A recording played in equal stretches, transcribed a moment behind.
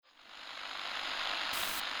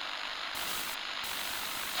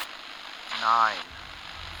9,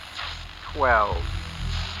 12.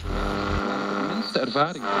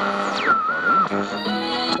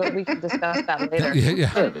 But we can discuss that later.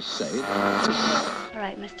 Yeah. All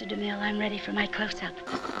right, Mr. DeMille, I'm ready for my close-up.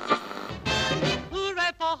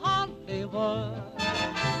 Hooray for Hollywood.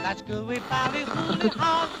 That's good, we Valley, Hollywood.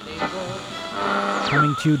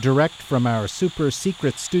 Coming to you direct from our super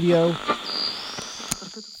secret studio.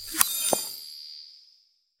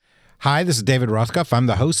 Hi, this is David Rothkopf. I'm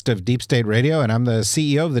the host of Deep State Radio, and I'm the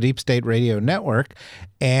CEO of the Deep State Radio Network.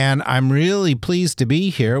 And I'm really pleased to be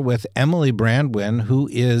here with Emily Brandwin, who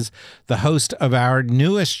is the host of our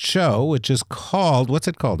newest show, which is called, what's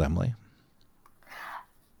it called, Emily?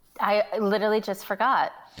 I literally just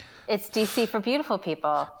forgot. It's DC for Beautiful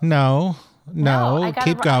People. No,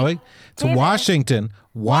 keep going. It's David,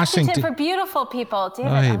 Washington for Beautiful People.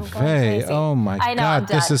 David, I'm going crazy. Oh my I know, God, I'm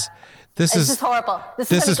done. This is horrible.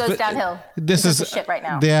 This is when it goes downhill. This is shit right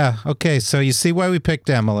now. Yeah. Okay. So you see why we picked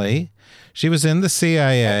Emily. She was in the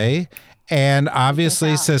CIA and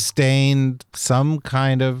obviously sustained some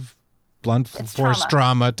kind of blunt force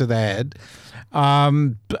trauma to the head.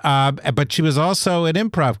 But she was also an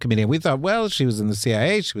improv comedian. We thought, well, she was in the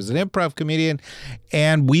CIA, she was an improv comedian,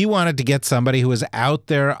 and we wanted to get somebody who was out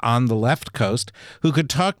there on the left coast who could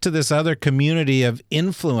talk to this other community of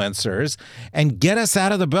influencers and get us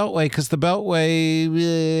out of the Beltway, because the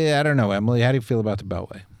Beltway, I don't know, Emily, how do you feel about the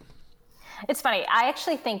Beltway? It's funny. I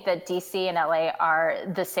actually think that DC and LA are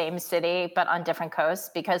the same city, but on different coasts,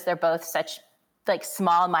 because they're both such like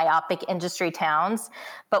small, myopic industry towns.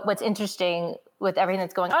 But what's interesting with everything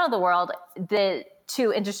that's going on in the world, the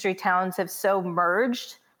two industry towns have so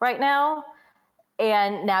merged right now.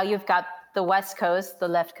 And now you've got the West Coast, the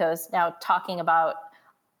left coast, now talking about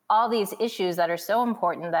all these issues that are so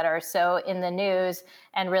important, that are so in the news,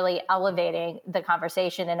 and really elevating the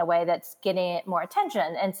conversation in a way that's getting it more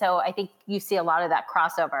attention. And so I think you see a lot of that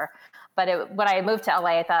crossover. But when I moved to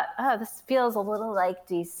LA, I thought, oh, this feels a little like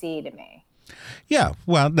DC to me. Yeah,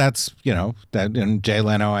 well, that's, and Jay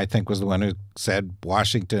Leno, I think, was the one who said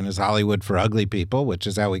Washington is Hollywood for ugly people, which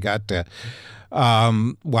is how we got to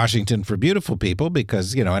Washington for beautiful people,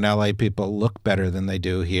 because, in LA, people look better than they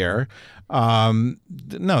do here.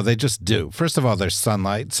 No, they just do. First of all, there's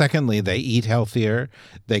sunlight. Secondly, they eat healthier.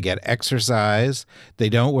 They get exercise. They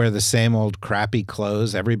don't wear the same old crappy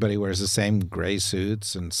clothes. Everybody wears the same gray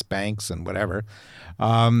suits and Spanx and whatever.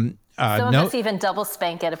 Some of us even double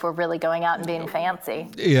spank it if we're really going out and being fancy.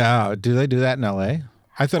 Yeah. Do they do that in L.A.?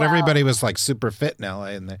 I thought everybody was like super fit in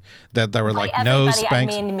L.A. and that there were like no Spanx. I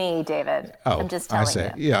mean me, David. Oh, I'm just telling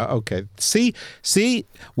you. Yeah, okay. See,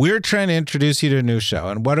 we're trying to introduce you to a new show.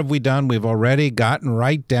 And what have we done? We've already gotten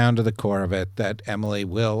right down to the core of it, that Emily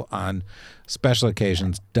will, on special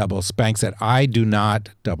occasions, double Spanx it. I do not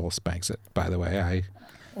double Spanx it, by the way.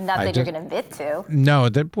 Not that you're going to admit to. No,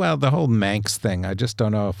 the whole Manx thing, I just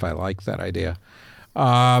don't know if I like that idea. It's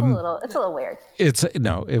a little weird.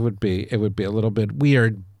 It would be a little bit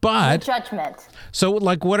weird, but no judgment. So,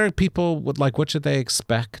 like, what should they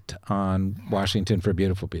expect on Washington for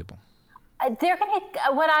Beautiful People?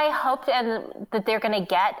 What I hope and that they're going to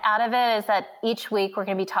get out of it is that each week we're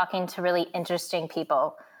going to be talking to really interesting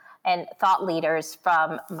people and thought leaders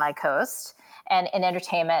from my coast and in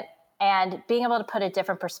entertainment, and being able to put a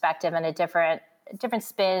different perspective and a different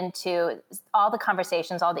spin to all the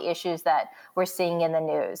conversations, all the issues that we're seeing in the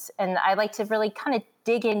news. And I like to really kind of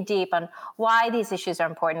dig in deep on why these issues are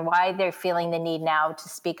important, why they're feeling the need now to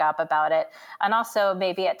speak up about it. And also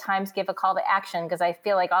maybe at times give a call to action, because I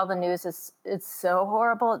feel like all the news it's so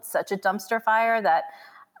horrible. It's such a dumpster fire that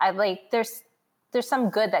there's some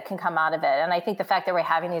good that can come out of it. And I think the fact that we're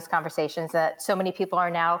having these conversations, that so many people are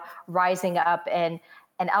now rising up and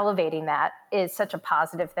elevating that, is such a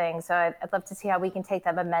positive thing. So I'd love to see how we can take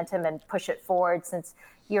that momentum and push it forward, since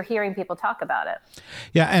you're hearing people talk about it.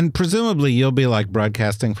 Yeah, and presumably you'll be like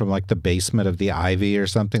broadcasting from like the basement of the Ivy or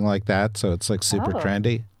something like that, so it's like super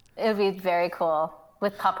trendy. It would be very cool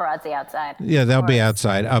with paparazzi outside. Yeah, they'll be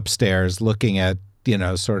outside upstairs looking at,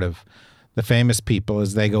 sort of the famous people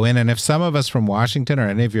as they go in. And if some of us from Washington, or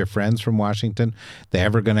any of your friends from Washington, they're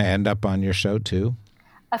ever going to end up on your show too?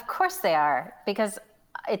 Of course they are, because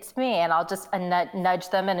it's me, and I'll just nudge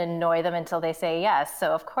them and annoy them until they say yes.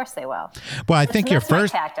 So of course they will. Well, I think your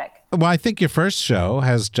first tactic. Well, I think your first show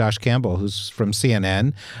has Josh Campbell, who's from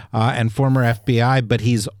CNN and former FBI, but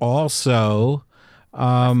he's also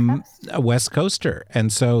a West Coaster,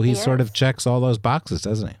 and so he sort of checks all those boxes,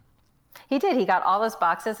 doesn't he? He did. He got all those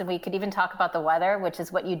boxes, and we could even talk about the weather, which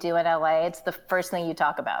is what you do in LA. It's the first thing you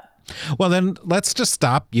talk about. Well, then let's just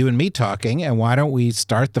stop you and me talking, and why don't we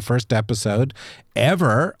start the first episode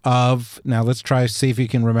ever of, now let's try, see if you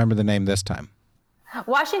can remember the name this time.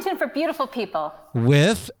 Washington for Beautiful People.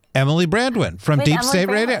 With Emily Brandwin from Deep State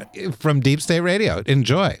Radio. From Deep State Radio.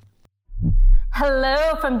 Enjoy.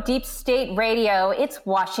 Hello from Deep State Radio. It's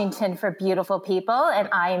Washington for Beautiful People, and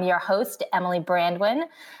I am your host, Emily Brandwin,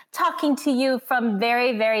 talking to you from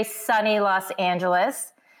very, very sunny Los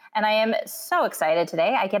Angeles. And I am so excited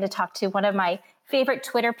today. I get to talk to one of my favorite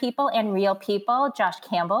Twitter people and real people, Josh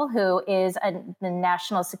Campbell, who is the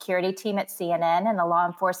national security team at CNN and a law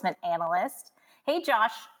enforcement analyst. Hey,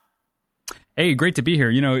 Josh. Hey, great to be here.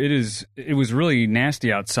 You know, it was really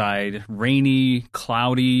nasty outside, rainy,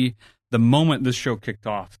 cloudy. The moment this show kicked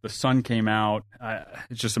off, the sun came out.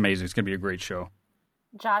 It's just amazing. It's going to be a great show.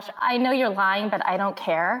 Josh, I know you're lying, but I don't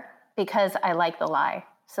care because I like the lie.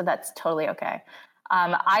 So that's totally okay.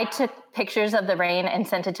 I took pictures of the rain and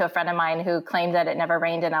sent it to a friend of mine who claimed that it never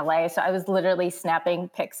rained in LA. So I was literally snapping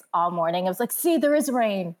pics all morning. I was like, see, there is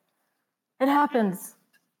rain. It happens.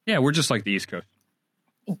 Yeah, we're just like the East Coast.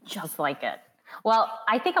 Just like it. Well,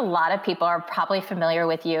 I think a lot of people are probably familiar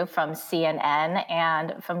with you from CNN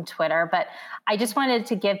and from Twitter, but I just wanted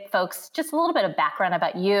to give folks just a little bit of background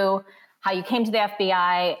about you, how you came to the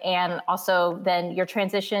FBI, and also then your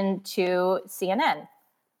transition to CNN.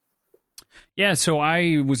 Yeah, so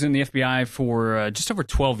I was in the FBI for just over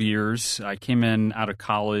 12 years. I came in out of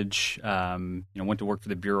college, went to work for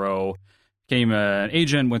the Bureau, became an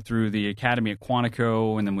agent, went through the academy at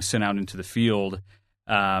Quantico, and then was sent out into the field.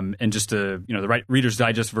 And just the Reader's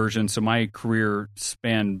Digest version. So my career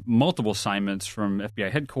spanned multiple assignments from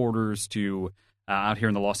FBI headquarters to out here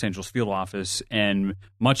in the Los Angeles field office. And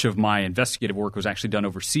much of my investigative work was actually done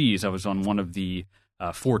overseas. I was on one of the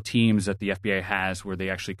 4 teams that the FBI has where they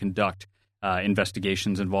actually conduct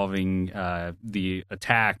investigations involving the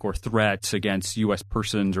attack or threats against U.S.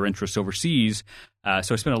 persons or interests overseas.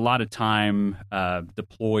 So I spent a lot of time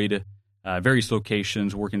deployed various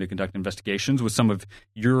locations working to conduct investigations with some of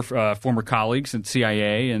your former colleagues at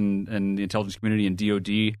CIA and the intelligence community and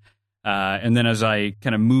DOD. And then as I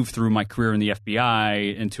kind of moved through my career in the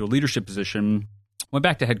FBI into a leadership position, went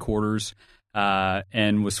back to headquarters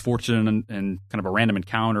and was fortunate in kind of a random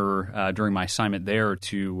encounter during my assignment there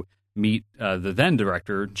to meet the then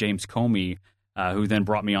director, James Comey, who then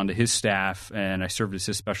brought me onto his staff, and I served as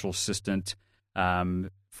his special assistant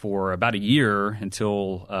for about a year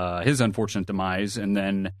until his unfortunate demise, and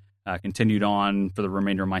then continued on for the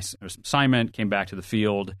remainder of my assignment, came back to the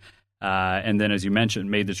field, and then, as you mentioned,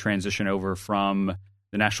 made the transition over from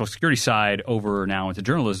the national security side over now into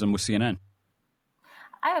journalism with CNN.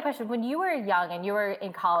 I have a question. When you were young and you were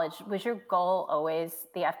in college, was your goal always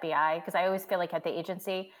the FBI? Because I always feel like at the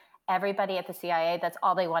agency, everybody at the CIA, that's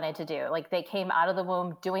all they wanted to do. Like they came out of the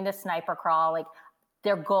womb doing the sniper crawl, like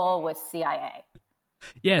their goal was CIA.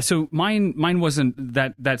 Yeah, so mine wasn't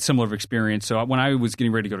that similar of experience. So when I was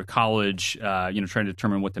getting ready to go to college, trying to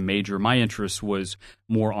determine what to major, my interest was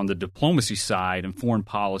more on the diplomacy side and foreign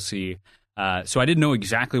policy. So I didn't know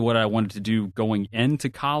exactly what I wanted to do going into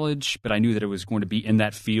college, but I knew that it was going to be in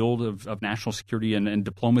that field of national security and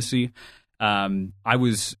diplomacy. I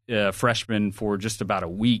was a freshman for just about a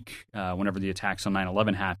week whenever the attacks on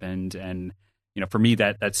 9/11 happened, and for me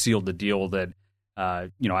that sealed the deal that.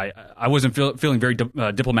 I wasn't feeling very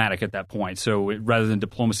diplomatic at that point. So rather than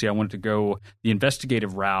diplomacy, I wanted to go the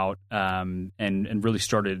investigative route and really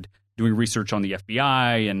started doing research on the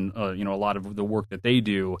FBI and a lot of the work that they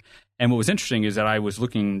do. And what was interesting is that I was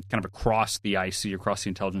looking kind of across the IC, across the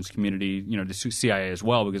intelligence community, to CIA as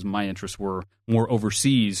well, because my interests were more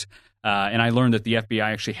overseas. And I learned that the FBI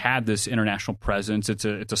actually had this international presence. It's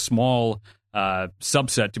a small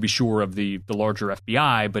subset, to be sure, of the larger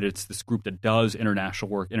FBI, but it's this group that does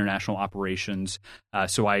international work, international operations.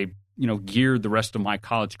 So I, geared the rest of my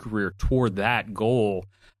college career toward that goal,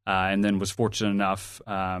 and then was fortunate enough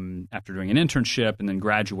after doing an internship and then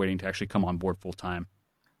graduating to actually come on board full time.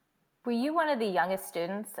 Were you one of the youngest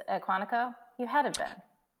students at Quantico? You had to have been.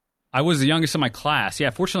 I was the youngest in my class. Yeah,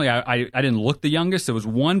 fortunately, I didn't look the youngest. There was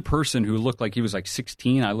one person who looked like he was like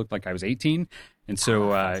 16. I looked like I was 18. And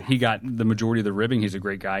so he got the majority of the ribbing. He's a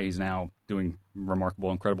great guy. He's now doing remarkable,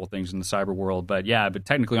 incredible things in the cyber world. But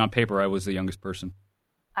technically on paper, I was the youngest person.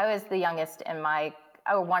 I was the youngest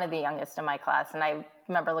one of the youngest in my class. And I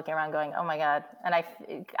remember looking around going, oh my God. And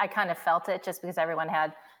I kind of felt it just because everyone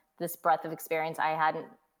had this breadth of experience I hadn't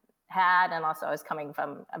had. And also I was coming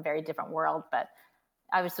from a very different world. But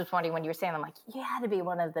I was just wondering when you were saying, I'm like, you had to be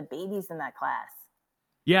one of the babies in that class.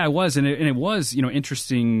 Yeah, it was, and it was,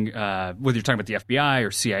 interesting. Whether you're talking about the FBI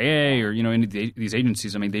or CIA or any of these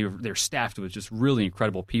agencies, I mean, they're staffed with just really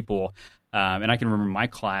incredible people. And I can remember my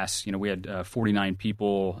class. We had 49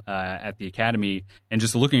 people at the academy, and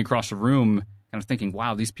just looking across the room, kind of thinking,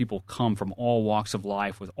 wow, these people come from all walks of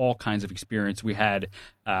life with all kinds of experience. We had,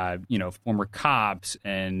 former cops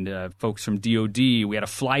and folks from DOD. We had a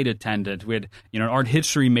flight attendant. We had, an art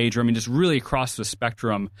history major. I mean, just really across the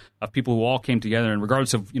spectrum of people who all came together. And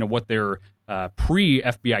regardless of, what their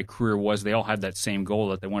pre-FBI career was, they all had that same goal,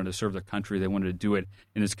 that they wanted to serve their country. They wanted to do it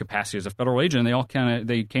in this capacity as a federal agent. And they all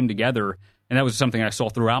they came together. And that was something I saw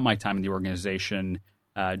throughout my time in the organization.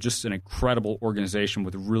 Just an incredible organization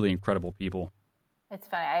with really incredible people. It's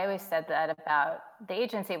funny. I always said that about the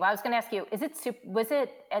agency. Well, I was going to ask you: was it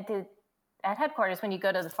at headquarters when you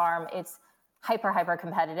go to the farm? It's hyper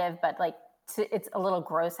competitive, but it's a little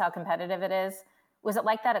gross how competitive it is. Was it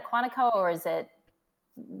like that at Quantico, or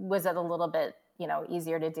was it a little bit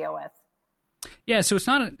easier to deal with? Yeah, so it's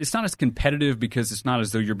not as competitive because it's not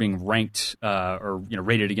as though you're being ranked or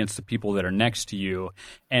rated against the people that are next to you.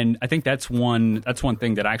 And I think that's one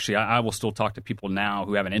thing that actually I will still talk to people now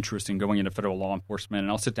who have an interest in going into federal law enforcement,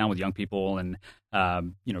 and I'll sit down with young people and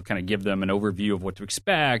kind of give them an overview of what to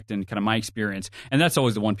expect and kind of my experience. And that's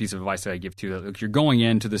always the one piece of advice that I give too. That if you're going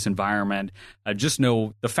into this environment, just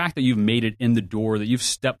know the fact that you've made it in the door, that you've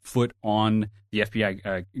stepped foot on the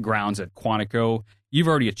FBI grounds at Quantico. You've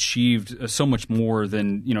already achieved so much more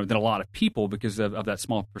than a lot of people because of that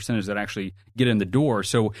small percentage that actually get in the door.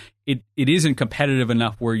 So it isn't competitive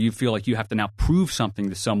enough where you feel like you have to now prove something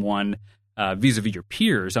to someone vis-a-vis your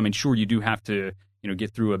peers. I mean, sure, you do have to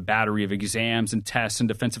get through a battery of exams and tests and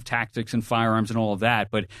defensive tactics and firearms and all of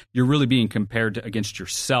that, but you're really being compared against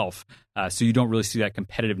yourself. So you don't really see that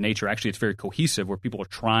competitive nature. Actually, it's very cohesive where people are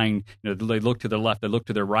trying. They look to their left, they look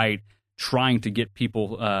to their right, trying to get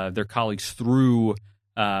people, their colleagues through,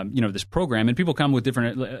 this program. And people come with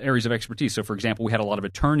different areas of expertise. So, for example, we had a lot of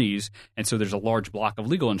attorneys, and so there's a large block of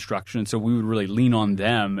legal instruction. And so we would really lean on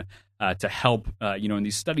them to help, in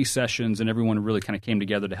these study sessions, and everyone really kind of came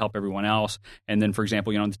together to help everyone else. And then, for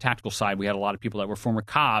example, on the tactical side, we had a lot of people that were former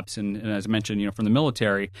cops and as I mentioned, from the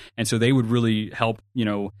military. And so they would really help,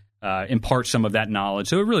 impart some of that knowledge.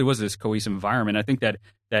 So it really was this cohesive environment. I think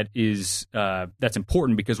that's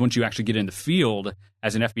important because once you actually get in the field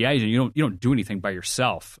as an FBI agent, you don't do anything by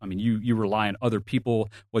yourself. I mean, you rely on other people,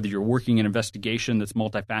 whether you're working an investigation that's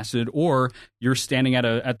multifaceted or you're standing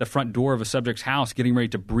at the front door of a subject's house getting ready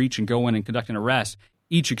to breach and go in and conduct an arrest.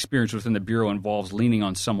 Each experience within the Bureau involves leaning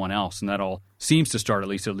on someone else, and that all seems to start, at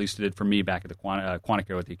least it did for me back at the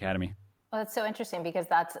Quantico at the Academy. Well, that's so interesting because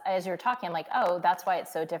that's, as you're talking, I'm like, oh, that's why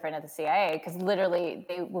it's so different at the CIA. Because literally,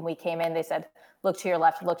 when we came in, they said, look to your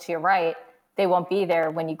left, look to your right. They won't be there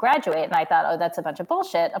when you graduate. And I thought, oh, that's a bunch of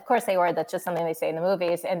bullshit. Of course they were. That's just something they say in the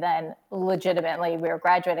movies. And then legitimately, we were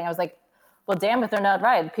graduating. I was like, well, damn if they're not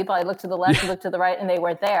right. People, I looked to the left, looked to the right, and they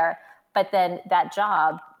weren't there. But then that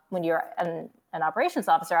job, when you're an operations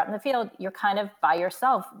officer out in the field, you're kind of by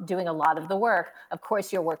yourself doing a lot of the work. Of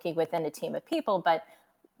course, you're working within a team of people, but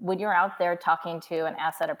when you're out there talking to an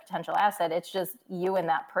asset or potential asset, it's just you and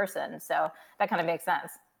that person. So that kind of makes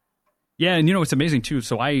sense. Yeah, and it's amazing too.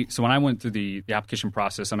 So when I went through the application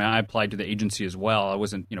process, I mean, I applied to the agency as well. I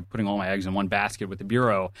wasn't putting all my eggs in one basket with the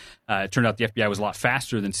Bureau. It turned out the FBI was a lot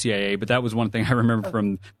faster than CIA, but that was one thing I remember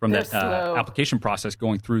from that application process,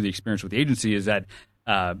 going through the experience with the agency, is that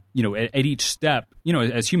at each step,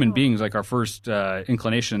 as human beings, like our first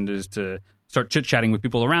inclination is to start chit-chatting with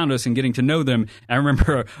people around us and getting to know them. And I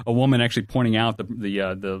remember a woman actually pointing out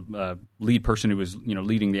the lead person who was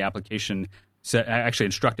leading the application actually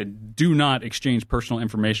instructed, do not exchange personal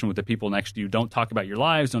information with the people next to you. Don't talk about your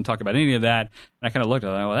lives. Don't talk about any of that. And I kind of looked at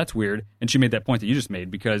it, well, that's weird. And she made that point that you just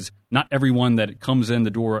made, because not everyone that comes in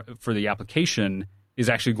the door for the application is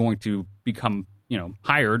actually going to become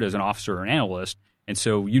hired as an officer or an analyst. And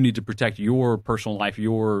so you need to protect your personal life,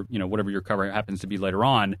 your whatever your cover happens to be later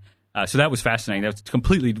on. So that was fascinating. That's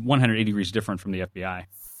completely 180 degrees different from the FBI.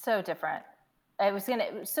 So different.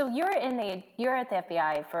 So you're at the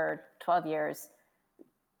FBI for 12 years.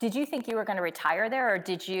 Did you think you were going to retire there, or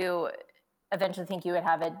did you eventually think you would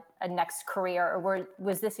have a next career, or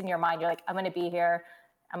was this in your mind? You're like, I'm going to be here,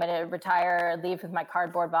 I'm going to retire, leave with my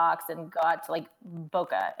cardboard box, and go out to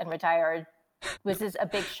Boca and retire. Was this a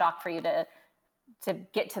big shock for you to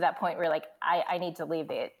get to that point where you're like, I need to leave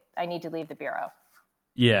the Bureau?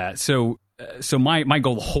 Yeah. So my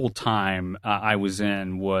goal the whole time I was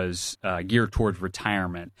in was geared towards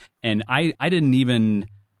retirement. And I didn't even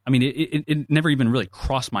I mean, it never even really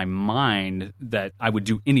crossed my mind that I would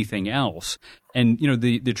do anything else. And,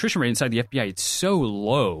 the attrition rate inside the FBI, it's so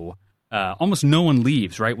low. Almost no one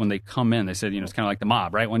leaves, right, when they come in. They said, it's kind of like the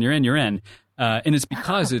mob, right? When you're in, you're in. And it's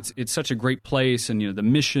because it's such a great place and, the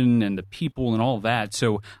mission and the people and all of that.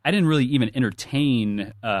 So I didn't really even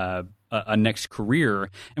entertain a next career.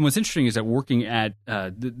 And what's interesting is that working at,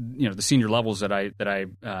 the senior levels that I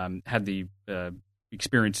had the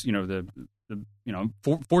experience,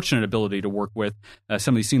 fortunate ability to work with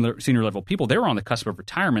some of these senior level people. They were on the cusp of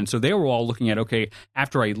retirement, so they were all looking at, okay,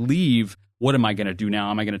 after I leave, what am I going to do now?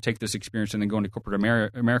 Am I going to take this experience and then go into corporate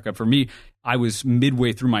America? For me, I was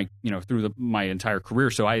midway through my my entire career,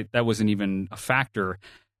 so that wasn't even a factor.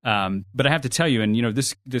 But I have to tell you, and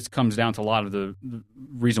this comes down to a lot of the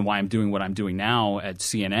reason why I'm doing what I'm doing now at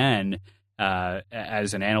CNN.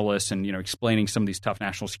 As an analyst and explaining some of these tough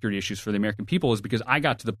national security issues for the American people is because I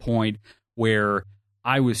got to the point where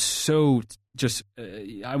I was so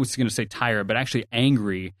I was going to say tired, but actually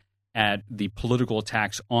angry at the political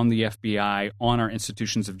attacks on the FBI, on our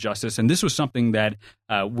institutions of justice. And this was something that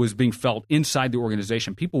was being felt inside the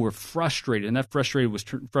organization. People were frustrated, and that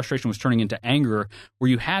frustration was turning into anger, where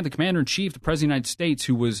you had the commander-in-chief, the president of the United States,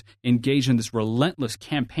 who was engaged in this relentless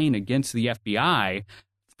campaign against the FBI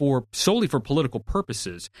solely for political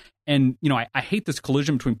purposes. And, I hate this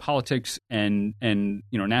collision between politics and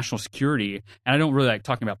national security. And I don't really like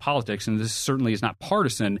talking about politics, and this certainly is not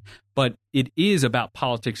partisan, but it is about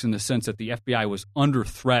politics in the sense that the FBI was under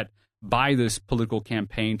threat by this political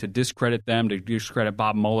campaign to discredit them, to discredit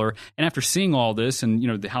Bob Mueller. And after seeing all this and,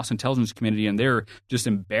 the House Intelligence Committee and their just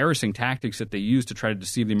embarrassing tactics that they used to try to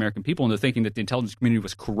deceive the American people into thinking that the intelligence community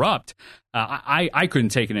was corrupt, I couldn't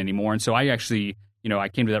take it anymore. And so I actually I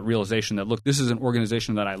came to that realization that, look, this is an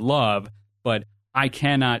organization that I love, but I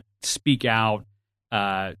cannot speak out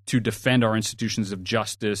to defend our institutions of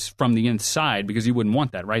justice from the inside, because you wouldn't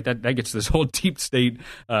want that, right? That gets this whole deep state,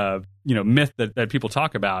 myth that people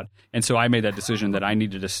talk about. And so I made that decision that I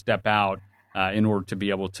needed to step out in order to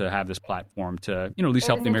be able to have this platform to, at least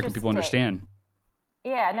help the American people understand.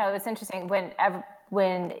 Yeah, no, it was interesting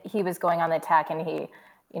when he was going on the attack and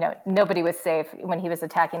nobody was safe when he was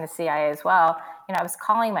attacking the CIA as well. I was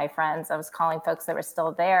calling my friends, I was calling folks that were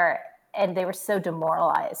still there, and they were so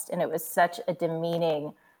demoralized, and it was such a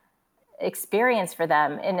demeaning experience for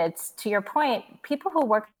them. And it's, to your point, people who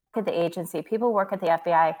work at the agency, people who work at the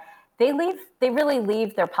FBI, they really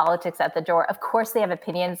leave their politics at the door. Of course they have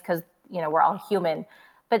opinions because, we're all human,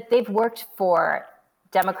 but they've worked for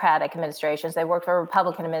Democratic administrations, they work for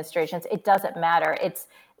Republican administrations. It doesn't matter.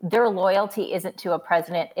 Their loyalty isn't to a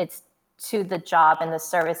president, it's to the job and the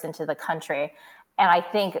service and to the country. And I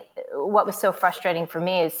think what was so frustrating for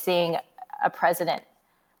me is seeing a president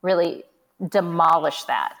really demolish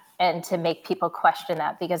that and to make people question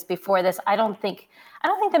that, because before this, I don't think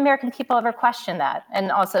the American people ever questioned that.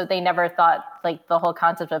 And also they never thought, like, the whole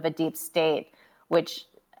concept of a deep state, which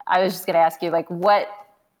I was just going to ask you, like, what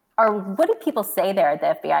do people say there at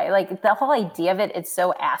the FBI? Like, the whole idea of it is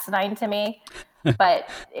so asinine to me, but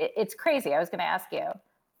it's crazy. I was going to ask you.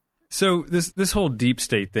 So this whole deep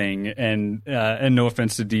state thing, and no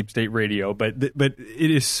offense to deep state radio, but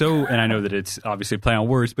it is so, and I know that it's obviously a play on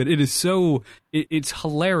words, but it is so, it's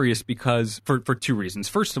hilarious because for two reasons.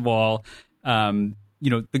 First of all,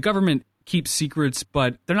 the government keeps secrets,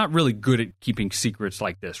 but they're not really good at keeping secrets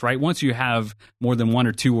like this, right? Once you have more than one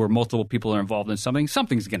or two or multiple people are involved in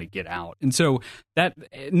something's going to get out. And so that,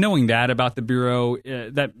 knowing that about the Bureau,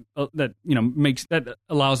 that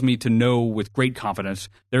allows me to know with great confidence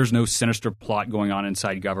there's no sinister plot going on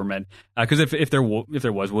inside government. Because if there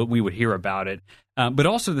was, we would hear about it. But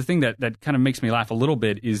also the thing that kind of makes me laugh a little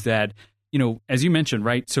bit is that, as you mentioned,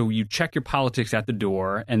 right? So you check your politics at the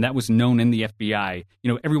door, and that was known in the FBI.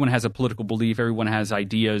 Everyone has a political belief, everyone has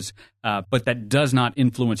ideas, but that does not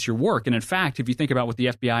influence your work. And in fact, if you think about what the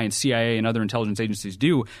FBI and CIA and other intelligence agencies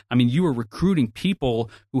do, I mean, you are recruiting people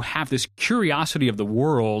who have this curiosity of the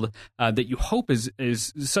world that you hope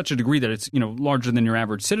is such a degree that it's, larger than your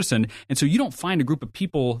average citizen. And so you don't find a group of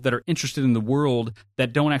people that are interested in the world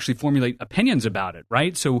that don't actually formulate opinions about it,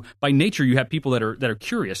 right? So by nature, you have people that are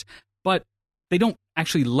curious. But they don't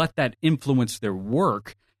actually let that influence their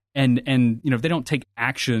work, and they don't take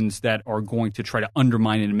actions that are going to try to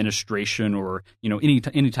undermine an administration or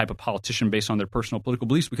any type of politician based on their personal political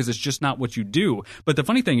beliefs, because it's just not what you do. But the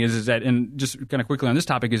funny thing is that, and just kind of quickly on this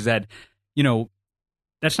topic, is that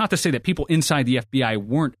that's not to say that people inside the FBI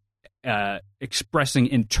weren't expressing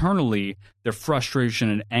internally their frustration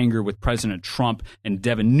and anger with President Trump and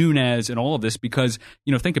Devin Nunes and all of this, because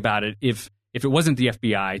think about it, if if it wasn't the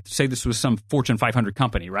FBI, say this was some Fortune 500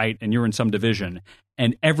 company, right? And you're in some division,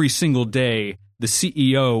 and every single day the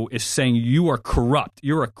CEO is saying you are corrupt,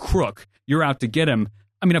 you're a crook, you're out to get him.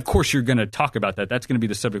 I mean, of course you're going to talk about that. That's going to be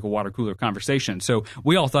the subject of water cooler conversation. So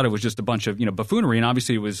we all thought it was just a bunch of, buffoonery, and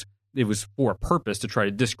obviously it was for a purpose to try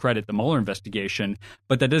to discredit the Mueller investigation.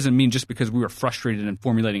 But that doesn't mean just because we were frustrated in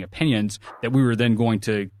formulating opinions that we were then going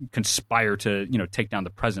to conspire to, take down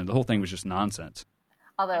the president. The whole thing was just nonsense.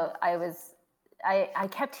 Although I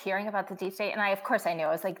kept hearing about the deep state, and of course I knew.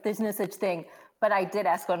 I was like, there's no such thing. But I did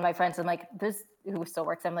ask one of my friends, I'm like, who still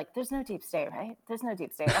works, I'm like, there's no deep state, right? There's no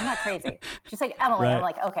deep state. I'm not crazy. She's like, Emily. Right. I'm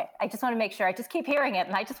like, okay, I just want to make sure. I just keep hearing it,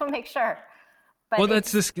 and I just want to make sure. But well,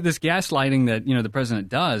 that's this gaslighting that, the president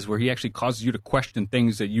does, where he actually causes you to question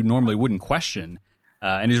things that you normally wouldn't question.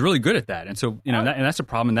 And he's really good at that. And so, and that's a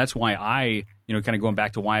problem. And that's why I, kind of going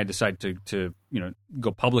back to why I decided to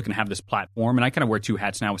go public and have this platform. And I kind of wear two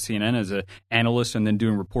hats now with CNN as an analyst and then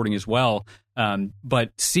doing reporting as well. But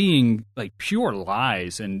seeing like pure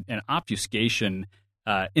lies and obfuscation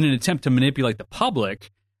in an attempt to manipulate the public,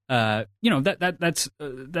 that's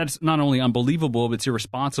not only unbelievable, but it's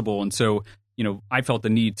irresponsible. And so, I felt the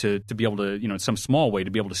need to be able to, in some small way,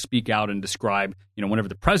 to be able to speak out and describe, whenever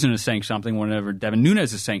the president is saying something, whenever Devin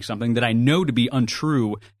Nunes is saying something that I know to be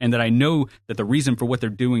untrue, and that I know that the reason for what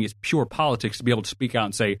they're doing is pure politics, to be able to speak out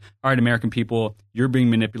and say, all right, American people, you're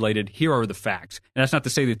being manipulated. Here are the facts. And that's not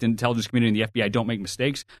to say that the intelligence community and the FBI don't make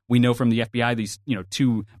mistakes. We know from the FBI, these,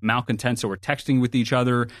 two malcontents that were texting with each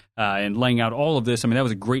other and laying out all of this. I mean, that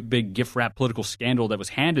was a great big gift wrap political scandal that was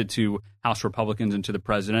handed to House Republicans and to the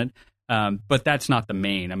president. But that's not the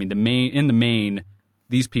main. I mean, in the main,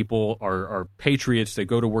 these people are patriots. They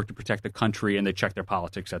go to work to protect the country, and they check their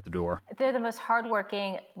politics at the door. They're the most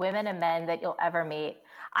hardworking women and men that you'll ever meet.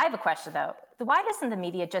 I have a question, though. Why doesn't the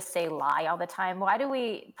media just say lie all the time? Why do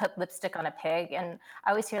we put lipstick on a pig? And I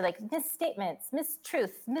always hear like misstatements,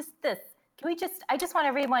 mistruths, this. Can we I just want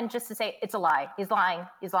everyone just to say it's a lie. He's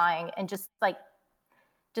lying, and just cut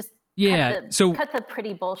the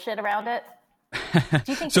pretty bullshit around it. Do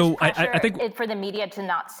you think so? I think for the media to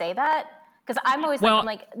not say that, because I'm always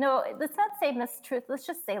like, no, let's not say mistruth. Let's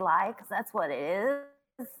just say lie, because that's what it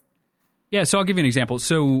is. Yeah. So I'll give you an example.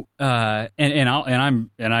 So I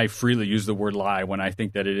freely use the word lie when I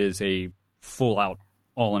think that it is a full out,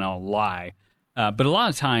 all in all lie. But a lot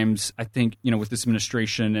of times, I think with this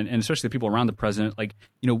administration and especially the people around the president, like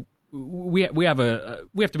we have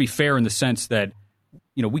to be fair in the sense that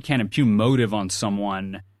we can't impugn motive on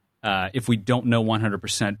someone. If we don't know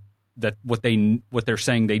 100% that what they're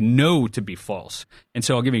saying they know to be false. And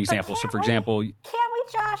so I'll give you an example. So, for example, can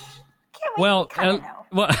we, Josh? Can we? Well,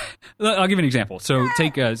 I'll give you an example. So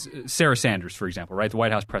take Sarah Sanders, for example, right? The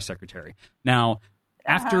White House press secretary. Now,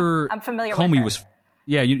 after I'm familiar Comey with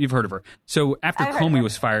her. You've heard of her. So after Comey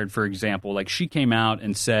was fired, for example, like she came out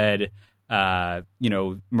and said,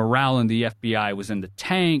 morale in the FBI was in the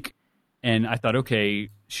tank. And I thought, okay,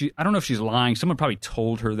 I don't know if she's lying. Someone probably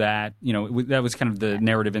told her that. That was kind of the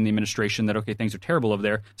narrative in the administration that, okay, things are terrible over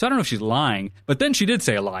there. So I don't know if she's lying. But then she did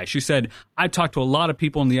say a lie. She said, I talked to a lot of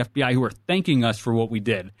people in the FBI who are thanking us for what we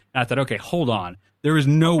did. And I thought, okay, hold on. There is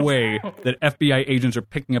no way that FBI agents are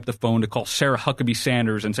picking up the phone to call Sarah Huckabee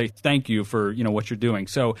Sanders and say thank you for, what you're doing.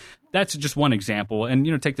 So that's just one example. And,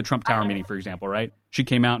 take the Trump Tower meeting, for example, right? She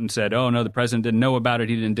came out and said, oh, no, the president didn't know about it.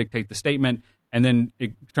 He didn't dictate the statement. And then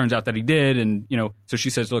it turns out that he did. And, so she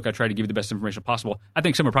says, look, I tried to give you the best information possible. I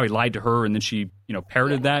think someone probably lied to her and then she,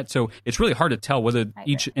 parroted that. So it's really hard to tell whether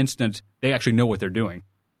each instance they actually know what they're doing.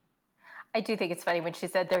 I do think it's funny when she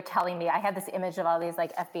said they're telling me. I had this image of all these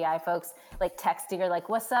like FBI folks like texting her like,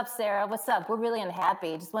 what's up, Sarah? What's up? We're really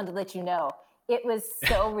unhappy. Just wanted to let you know. It was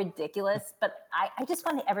so ridiculous. But I just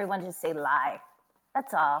wanted everyone to just say lie.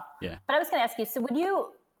 That's all. Yeah. But I was going to ask you, so when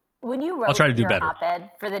you wrote I'll try to do better.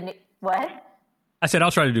 Op-ed for the what? I said,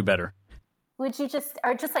 I'll try to do better. Would you just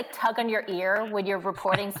like tug on your ear when you're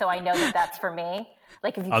reporting so I know that that's for me?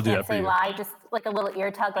 Like if you can't say lie, just like a little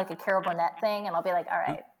ear tug, like a Carol Burnett thing, and I'll be like, all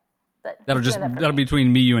right. That'll be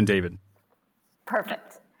between me, you, and David.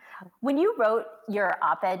 Perfect. When you wrote your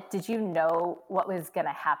op-ed, did you know what was going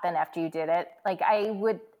to happen after you did it? Like I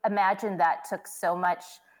would imagine that took so much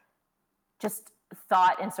just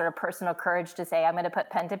thought and sort of personal courage to say, I'm going to put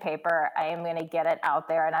pen to paper, I am going to get it out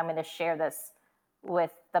there, and I'm going to share this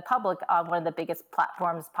with the public on one of the biggest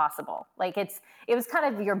platforms possible. Like it was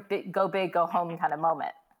kind of your go big, go home kind of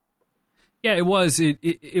moment. Yeah, it was.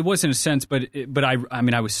 It was in a sense, but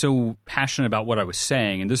I was so passionate about what I was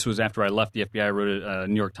saying, and this was after I left the FBI. I wrote a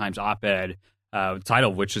New York Times op-ed, title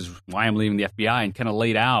of which is "Why I'm Leaving the FBI," and kind of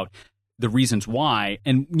laid out the reasons why.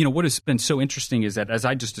 And, what has been so interesting is that, as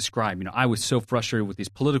I just described, I was so frustrated with these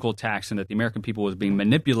political attacks and that the American people was being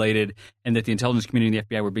manipulated and that the intelligence community and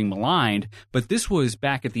the FBI were being maligned. But this was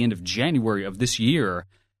back at the end of January of this year.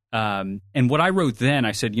 And what I wrote then,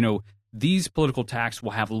 I said, these political attacks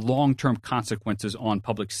will have long-term consequences on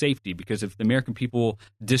public safety, because if the American people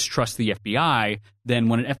distrust the FBI, then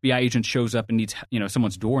when an FBI agent shows up and needs,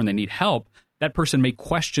 someone's door and they need help, that person may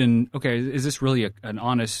question, okay, is this really an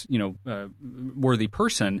honest, worthy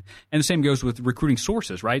person? And the same goes with recruiting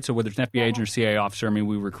sources, right? So whether it's an FBI agent or CIA officer,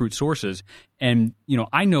 we recruit sources. And,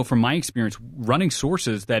 I know from my experience running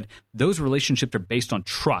sources that those relationships are based on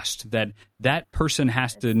trust, that person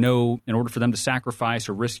has to know in order for them to sacrifice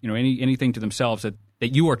or risk, anything to themselves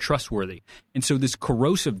that you are trustworthy. And so this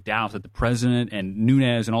corrosive doubt that the president and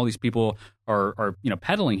Nunes and all these people are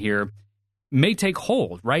peddling here may take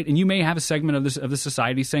hold, right? And you may have a segment of the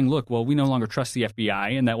society saying, look, well, we no longer trust the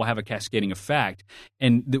FBI, and that will have a cascading effect.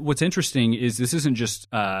 And what's interesting is this isn't just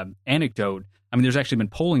anecdote. There's actually been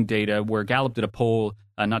polling data where Gallup did a poll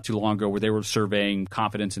not too long ago where they were surveying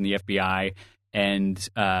confidence in the FBI. And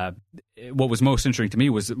what was most interesting to me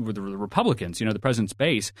was the Republicans, the president's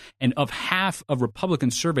base. And of half of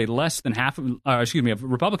Republicans surveyed, less than half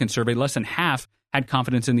had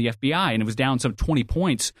confidence in the FBI. And it was down some 20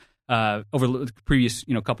 points over the previous,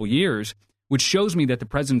 couple years, which shows me that the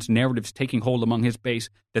president's narrative is taking hold among his base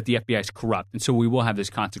that the FBI is corrupt, and so we will have these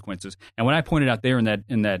consequences. And what I pointed out there in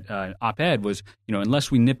that op-ed was, unless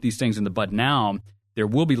we nip these things in the bud now, there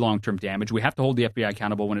will be long-term damage. We have to hold the FBI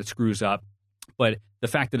accountable when it screws up, but the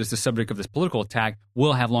fact that it's the subject of this political attack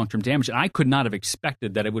will have long-term damage. And I could not have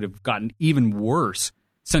expected that it would have gotten even worse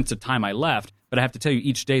since the time I left. But I have to tell you,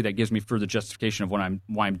 each day that gives me further justification of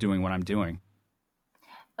why I'm doing what I'm doing.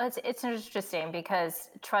 Well, it's interesting because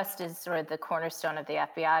trust is sort of the cornerstone of the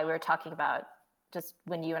FBI. We were talking about, just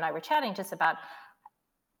when you and I were chatting, just about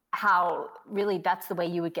how really that's the way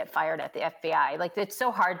you would get fired at the FBI. Like, it's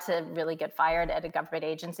so hard to really get fired at a government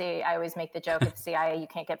agency. I always make the joke at the CIA, you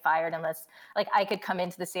can't get fired unless, like, I could come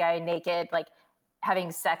into the CIA naked, like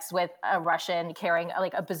having sex with a Russian, carrying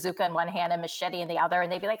like a bazooka in one hand and machete in the other,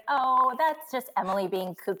 and they'd be like, oh, that's just Emily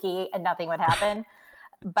being kooky, and nothing would happen.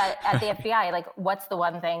 But at the FBI, like, what's the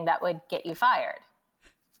one thing that would get you fired?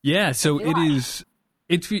 Yeah, so it is.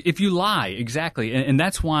 If you lie, exactly. And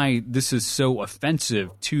that's why this is so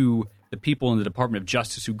offensive to the people in the Department of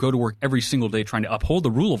Justice who go to work every single day trying to uphold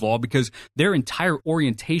the rule of law, because their entire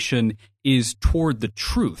orientation is toward the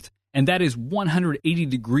truth. And that is 180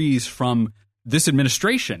 degrees from this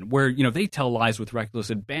administration, where, they tell lies with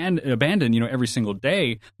reckless abandon, every single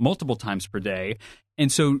day, multiple times per day.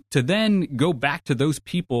 And so to then go back to those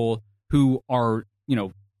people who are,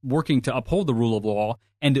 working to uphold the rule of law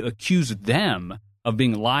and to accuse them of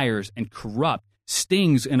being liars and corrupt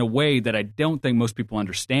stings in a way that I don't think most people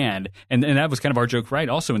understand. And that was kind of our joke, right?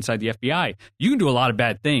 Also inside the FBI, you can do a lot of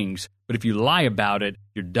bad things, but if you lie about it,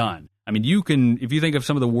 you're done. You can, if you think of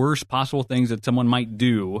some of the worst possible things that someone might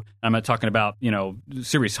do, I'm not talking about,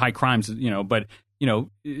 serious high crimes, but,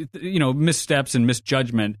 missteps and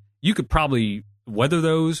misjudgment, you could probably weather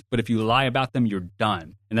those, but if you lie about them, you're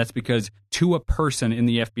done. And that's because to a person in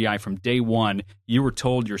the FBI from day one, you were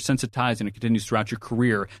told, you're sensitized, and it continues throughout your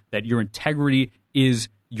career, that your integrity is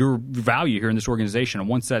your value here in this organization. And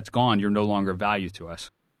once that's gone, you're no longer of value to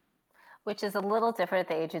us. Which is a little different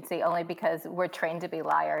at the agency, only because we're trained to be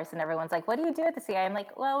liars. And everyone's like, what do you do at the CIA? I'm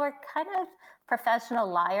like, well, we're kind of professional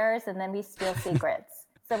liars, and then we steal secrets.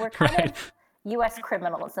 So we're kind of U.S.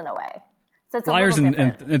 criminals in a way. So it's liars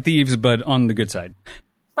and thieves, but on the good side.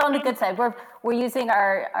 But on the good side, we're using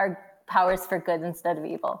our powers for good instead of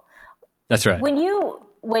evil. That's right. When you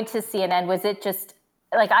went to CNN, was it just,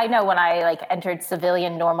 like, I know when I entered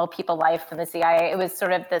civilian normal people life in the CIA, it was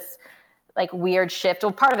sort of this weird shift.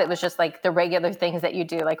 Well, part of it was just the regular things that you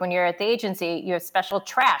do. Like when you're at the agency, you have special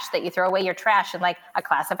trash that you throw away your trash in a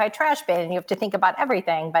classified trash bin, and you have to think about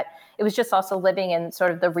everything. But it was just also living in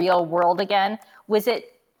sort of the real world again. Was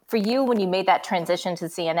it for you when you made that transition to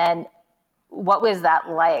CNN? What was that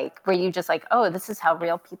like? Were you just like, oh, this is how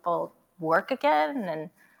real people work again? And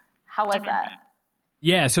how was that?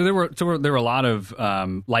 Yeah, so there were a lot of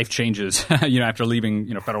life changes, after leaving,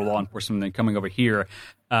 federal law enforcement and then coming over here.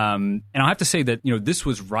 And I'll have to say that, this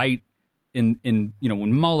was right in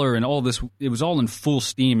when Mueller and all this, it was all in full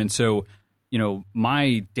steam. And so,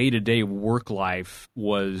 my day-to-day work life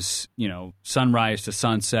was, sunrise to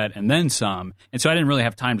sunset and then some. And so I didn't really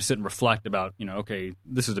have time to sit and reflect about, okay,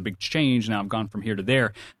 this is a big change. Now I've gone from here to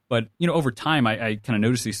there. But, over time, I kind of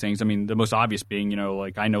noticed these things. the most obvious being,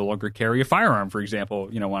 I no longer carry a firearm, for example,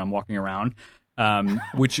 when I'm walking around,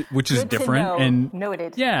 which is Good different. to know. And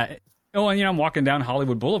noted. yeah. Oh, and I'm walking down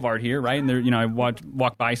Hollywood Boulevard here, right? And there, I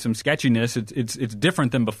walk by some sketchiness. It's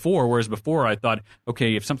different than before. Whereas before, I thought,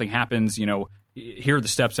 okay, if something happens, here are the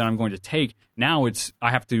steps that I'm going to take. Now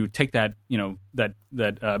I have to take that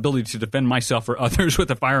that ability to defend myself or others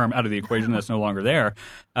with a firearm out of the equation. That's no longer there.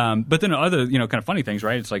 But then other kind of funny things,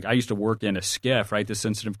 right? It's like I used to work in a SCIF, right? The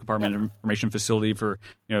Sensitive Compartment Information Facility for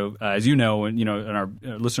as and our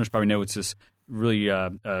listeners probably know, it's this really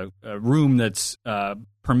a room that's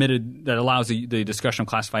permitted, that allows the discussion of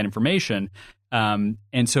classified information. And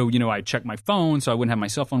so, I check my phone, so I wouldn't have my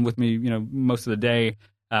cell phone with me, most of the day.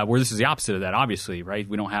 Where this is the opposite of that, obviously, right?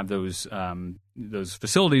 We don't have those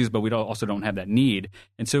facilities, but we also don't have that need.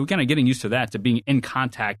 And so, kind of getting used to that, to being in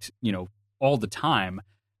contact, all the time,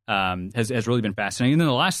 has really been fascinating. And then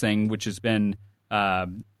the last thing, which has been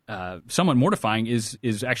somewhat mortifying,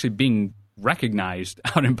 is actually being recognized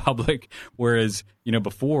out in public. Whereas,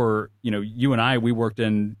 before, you and I, we worked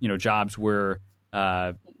in, jobs where,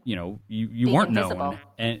 you weren't invisible. known.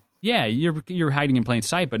 And yeah, you're hiding in plain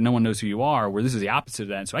sight, but no one knows who you are. Where this is the opposite of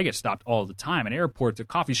that. And so I get stopped all the time at airports, at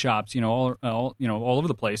coffee shops, all over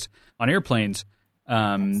the place, on airplanes.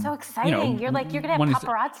 It's so exciting. You're gonna have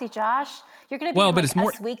paparazzi, Josh. You're gonna be but it's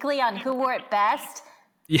more Us Weekly on who wore it best.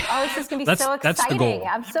 Yeah, oh, this is gonna be so exciting. That's the goal.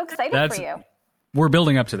 I'm so excited for you. We're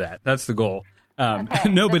building up to that. That's the goal. Okay.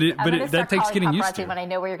 No, but that takes getting used to. When I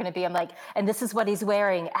know where you're going to be, I'm like, and this is what he's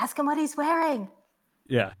wearing. Ask him what he's wearing.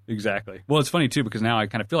 Yeah, exactly. Well, it's funny too, because now I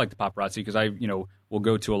kind of feel like the paparazzi, because I, will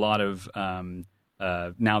go to a lot of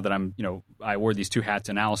now that I'm, I wear these two hats,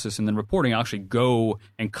 analysis and then reporting. I'll actually go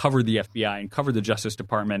and cover the FBI and cover the Justice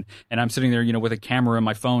Department, and I'm sitting there, with a camera and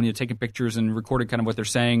my phone, taking pictures and recording kind of what they're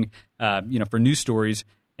saying, for news stories.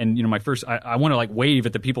 And, my first, I want to wave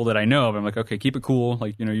at the people that I know. But I'm like, okay, keep it cool.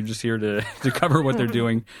 You're just here to cover what they're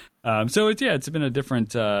doing. So it's been a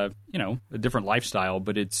different, a different lifestyle,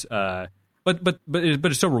 but it's, but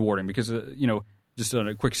it's so rewarding because, just on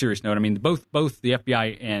a quick serious note, I mean, both the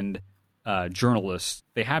FBI and journalists,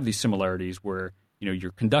 they have these similarities where,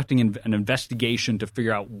 you're conducting an investigation to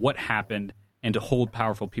figure out what happened and to hold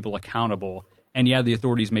powerful people accountable. And yeah, the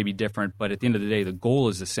authorities may be different, but at the end of the day, the goal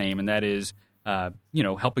is the same. And that is,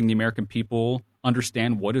 helping the American people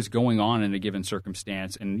understand what is going on in a given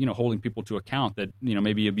circumstance, and holding people to account that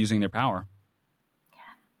may be abusing their power.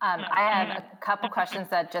 I have a couple questions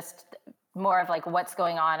that just more of what's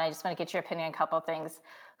going on. I just want to get your opinion on a couple of things.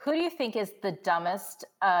 Who do you think is the dumbest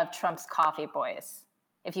of Trump's coffee boys,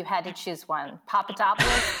 if you had to choose one?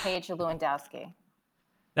 Papadopoulos, Page, or Lewandowski?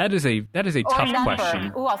 That is a tough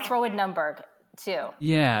question. Ooh, I'll throw in Nunberg too.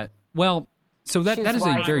 Yeah, well. So that is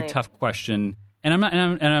a very tough question, and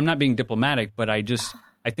I'm not being diplomatic, but I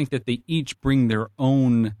think that they each bring their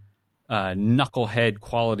own knucklehead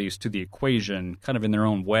qualities to the equation, kind of in their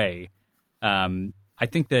own way. I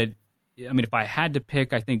think that, if I had to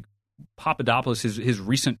pick, I think Papadopoulos, his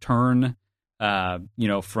recent turn,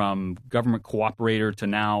 from government cooperator to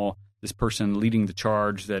now this person leading the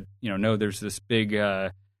charge that no, there's this big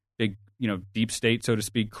deep state, so to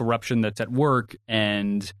speak, corruption that's at work,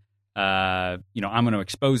 and I'm going to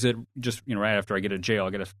expose it just, right after I get to jail. I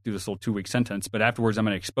got to do this little 2-week sentence, but afterwards I'm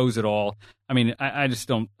going to expose it all. I mean, I just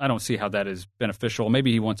don't see how that is beneficial.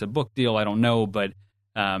 Maybe he wants a book deal. I don't know, but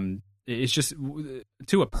it's just,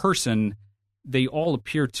 to a person, they all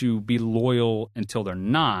appear to be loyal until they're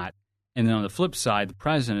not. And then on the flip side, the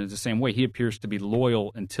president is the same way. He appears to be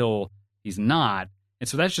loyal until he's not. And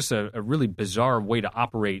so that's just a really bizarre way to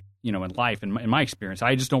operate, in life, in my experience.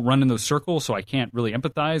 I just don't run in those circles, so I can't really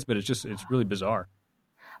empathize, but it's really bizarre.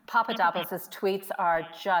 Papadopoulos' tweets are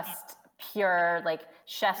just pure,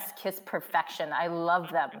 chef's kiss perfection. I love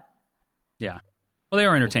them. Yeah. Well, they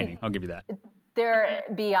are entertaining. I'll give you that. They're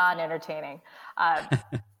beyond entertaining.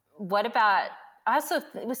 What about, also,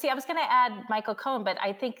 I was going to add Michael Cohen, but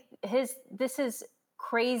I think this is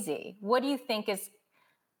crazy. What do you think is,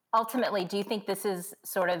 ultimately, do you think this is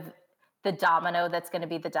sort of the domino that's going to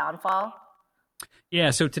be the downfall?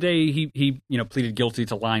 Yeah. So today he pleaded guilty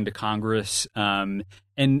to lying to Congress, and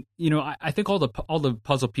I think all the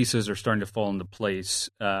puzzle pieces are starting to fall into place.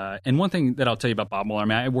 And one thing that I'll tell you about Bob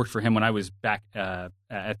Mueller, I worked for him when I was back at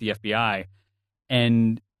the FBI,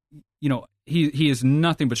 and he is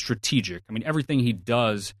nothing but strategic. I mean, everything he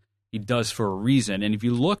does for a reason. And if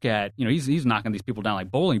you look at he's knocking these people down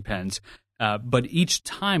like bowling pins. But each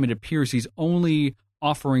time it appears he's only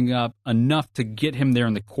offering up enough to get him there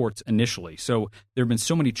in the courts initially. So there have been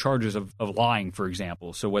so many charges of lying, for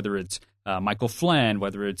example. So whether it's Michael Flynn,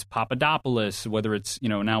 whether it's Papadopoulos, whether it's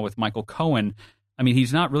now with Michael Cohen, I mean,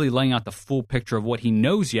 he's not really laying out the full picture of what he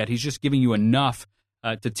knows yet. He's just giving you enough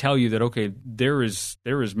to tell you that, okay, there is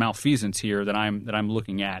malfeasance here that I'm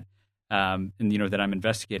looking at. and that I'm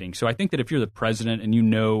investigating. So I think that if you're the president and you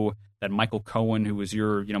know that Michael Cohen, who was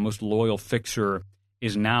your most loyal fixer,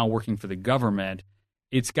 is now working for the government,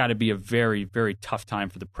 it's got to be a very, very tough time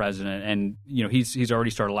for the president. And he's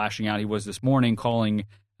already started lashing out. He was this morning calling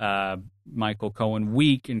Michael Cohen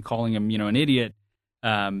weak and calling him an idiot.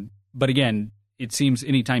 But again, it seems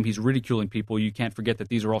anytime he's ridiculing people, you can't forget that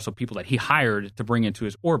these are also people that he hired to bring into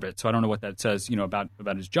his orbit. So I don't know what that says,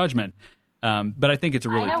 about his judgment. But I think it's a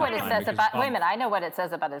really tough time. Wait a minute. I know what it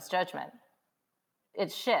says about his judgment.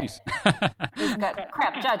 It's shit. He's got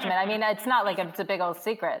crap judgment. I mean, it's not like it's a big old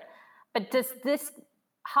secret. But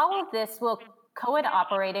will Cohen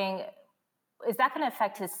operating, is that going to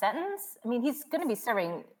affect his sentence? I mean, he's going to be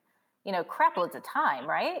serving, crap loads of time,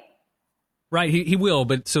 right? Right, he will.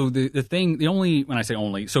 But so when I say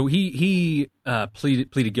only, so he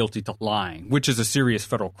pleaded guilty to lying, which is a serious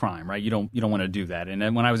federal crime, right? You don't want to do that. And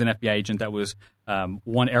then when I was an FBI agent, that was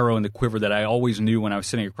one arrow in the quiver that I always knew when I was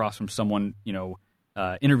sitting across from someone,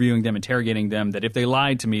 interviewing them, interrogating them, that if they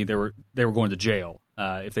lied to me, they were going to jail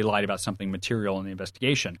if they lied about something material in the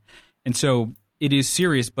investigation. And so it is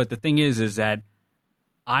serious. But the thing is that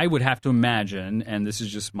I would have to imagine, and this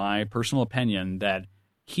is just my personal opinion, that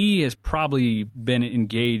he has probably been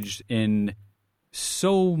engaged in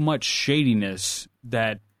so much shadiness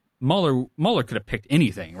that Mueller could have picked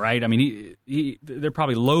anything, right? I mean, there are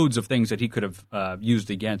probably loads of things that he could have used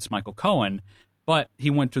against Michael Cohen, but he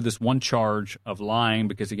went to this one charge of lying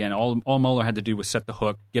because, again, all Mueller had to do was set the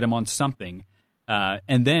hook, get him on something,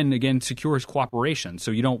 and then, again, secure his cooperation.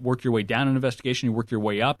 So you don't work your way down an investigation, you work your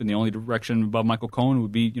way up, and the only direction above Michael Cohen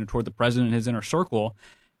would be toward the president and his inner circle.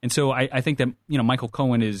 And so I think that Michael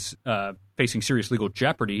Cohen is facing serious legal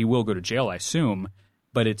jeopardy. He will go to jail, I assume,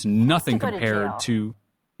 but it's nothing compared to.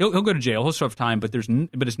 He'll go to jail. He'll serve time, but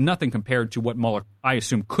it's nothing compared to what Mueller, I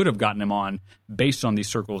assume, could have gotten him on based on these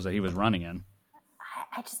circles that he was running in.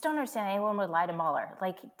 I just don't understand anyone would lie to Mueller.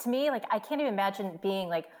 Like, to me, I can't even imagine being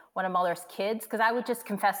like one of Mueller's kids, because I would just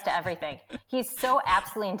confess to everything. He's so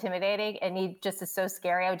absolutely intimidating, and he just is so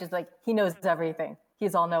scary. I would just he knows everything.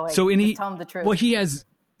 He's all knowing. So just tell him the truth. Well, he has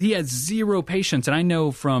zero patience. And I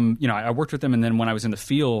know from, I worked with him, and then when I was in the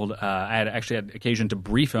field, I had occasion to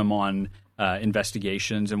brief him on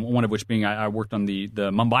investigations, and one of which being I worked on the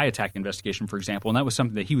Mumbai attack investigation, for example, and that was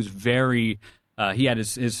something that he was very, he had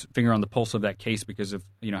his finger on the pulse of that case because of,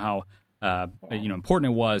 how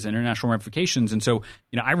important it was, and international ramifications. And so,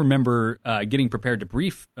 I remember getting prepared to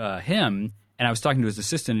brief him, and I was talking to his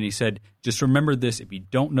assistant, and he said, just remember this, if you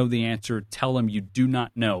don't know the answer, tell him you do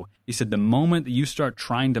not know. He said, the moment that you start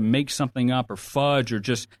trying to make something up or fudge or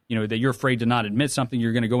just, that you're afraid to not admit something,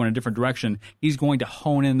 you're going to go in a different direction, he's going to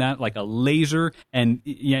hone in that like a laser. And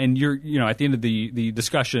you're, at the end of the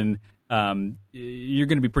discussion, you're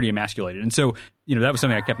going to be pretty emasculated. And so, that was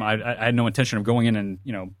something I had no intention of going in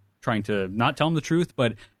and, trying to not tell him the truth,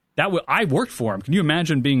 but I worked for him. Can you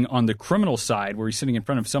imagine being on the criminal side where he's sitting in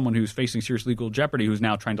front of someone who's facing serious legal jeopardy, who's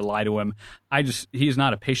now trying to lie to him? He is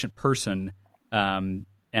not a patient person, and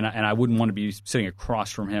I wouldn't want to be sitting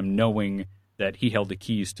across from him knowing that he held the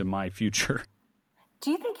keys to my future.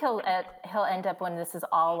 Do you think he'll end up, when this is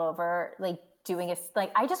all over, doing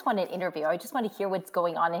I just want an interview. I just want to hear what's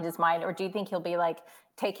going on in his mind. Or do you think he'll be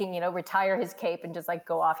taking, retire his cape and just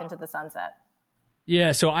go off into the sunset?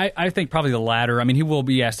 Yeah, so I think probably the latter. I mean, he will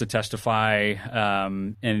be asked to testify,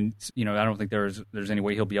 and I don't think there's any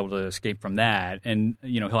way he'll be able to escape from that. And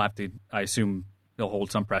he'll have to. I assume he'll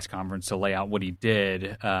hold some press conference to lay out what he did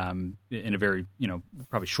in a very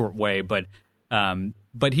probably short way. But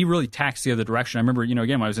he really taxed the other direction. I remember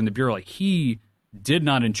again when I was in the bureau, he did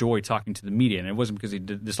not enjoy talking to the media, and it wasn't because he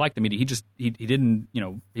disliked the media. He didn't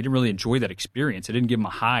really enjoy that experience. It didn't give him a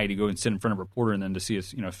high to go and sit in front of a reporter and then to see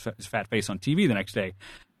his his fat face on TV the next day.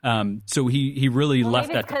 So he really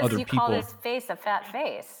left that to other people. Because you called his face a fat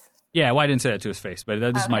face. Yeah, well, I didn't say that to his face, but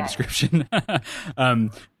this is my description.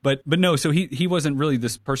 But no, so he wasn't really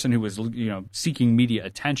this person who was seeking media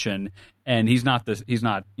attention, and he's not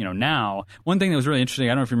now. One thing that was really interesting, I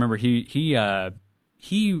don't know if you remember,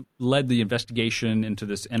 he led the investigation into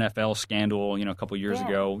this NFL scandal, a couple of years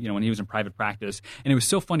ago, when he was in private practice. And it was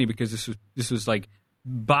so funny because this was like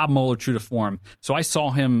Bob Mueller true to form. So I saw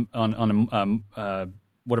him on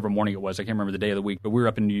whatever morning it was. I can't remember the day of the week, but we were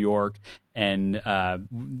up in New York, and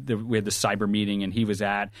we had this cyber meeting, and he was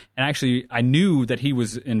at. And actually, I knew that he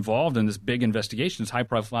was involved in this big investigation, this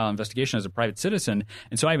high-profile investigation as a private citizen.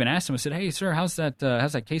 And so I even asked him. I said, "Hey, sir, how's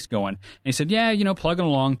that case going?" And he said, "Yeah, plugging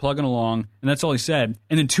along." And that's all he said.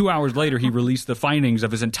 And then 2 hours later, he released the findings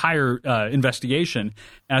of his entire investigation.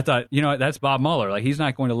 And I thought, that's Bob Mueller. Like, he's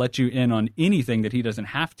not going to let you in on anything that he doesn't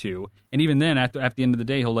have to. And even then, at the end of the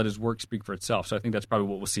day, he'll let his work speak for itself. So I think that's probably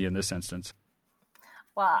what we'll see in this instance.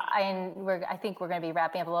 Well, I think we're going to be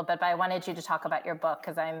wrapping up a little bit, but I wanted you to talk about your book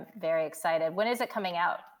because I'm very excited. When is it coming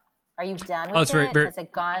out? Are you done with it? Has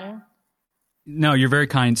it gone? No, you're very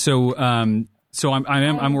kind. So, I'm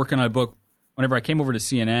working on a book. Whenever I came over to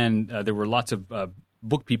CNN, there were lots of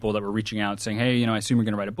book people that were reaching out saying, "Hey, I assume you're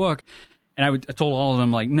going to write a book." And I told all of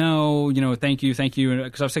them, like, no, thank you.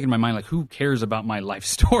 Because I was thinking in my mind, like, who cares about my life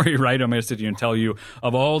story, right? I'm going to sit here and tell you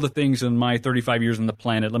of all the things in my 35 years on the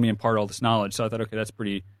planet, let me impart all this knowledge. So I thought, okay, that's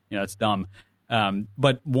pretty, that's dumb.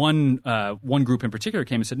 But one group in particular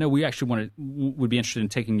came and said, no, we actually would be interested in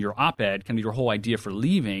taking your op-ed, kind of your whole idea for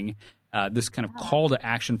leaving, this kind of call to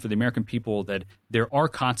action for the American people that there are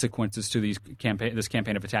consequences to this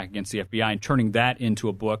campaign of attack against the FBI, and turning that into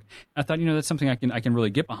a book. I thought, that's something I can really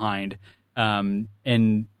get behind. And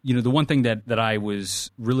the one thing that I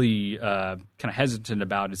was really kind of hesitant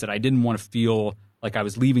about is that I didn't want to feel like I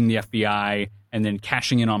was leaving the FBI and then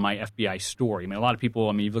cashing in on my FBI story. I mean, a lot of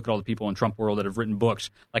people, you look at all the people in Trump world that have written books.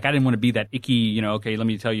 Like, I didn't want to be that icky, okay, let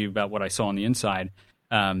me tell you about what I saw on the inside.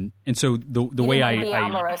 And so the way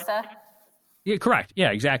Omarosa? Yeah, correct.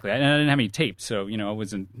 Yeah, exactly. And I didn't have any tapes, so it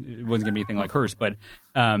wasn't going to be anything like hers. But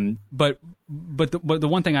the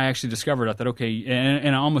one thing I actually discovered, I thought, okay,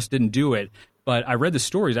 and I almost didn't do it, but I read the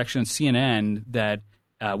stories actually on CNN that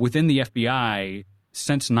within the FBI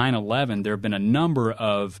since 9/11, there have been a number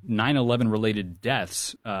of 9/11 related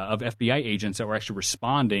deaths of FBI agents that were actually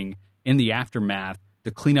responding in the aftermath to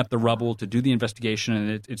clean up the rubble, to do the investigation,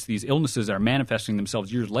 and it's these illnesses that are manifesting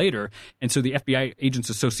themselves years later. And so the FBI Agents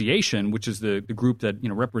Association, which is the group that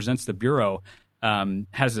represents the Bureau,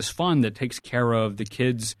 has this fund that takes care of the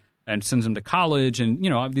kids and sends them to college. And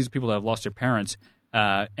these are people that have lost their parents,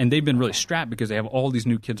 and they've been really strapped because they have all these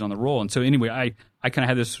new kids on the roll. And so anyway, I kind of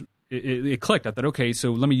had this. It clicked. I thought, okay,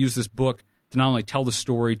 so let me use this book to not only tell the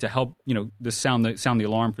story, to help sound the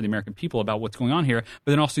alarm for the American people about what's going on here,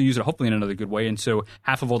 but then also use it hopefully in another good way. And so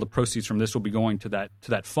half of all the proceeds from this will be going to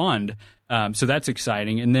that fund. So that's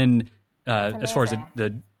exciting. And then as far as I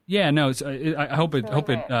hope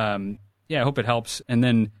it helps. And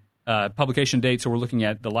then publication date. So we're looking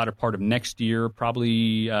at the latter part of next year,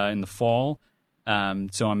 probably in the fall.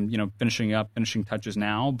 So I'm finishing touches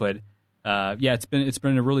now, but. It's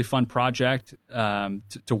been a really fun project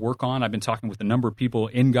to work on. I've been talking with a number of people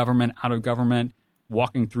in government, out of government,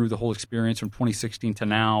 walking through the whole experience from 2016 to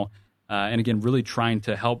now, and again, really trying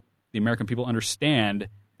to help the American people understand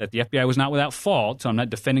that the FBI was not without fault. So I'm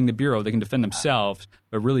not defending the Bureau; they can defend themselves,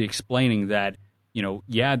 but really explaining that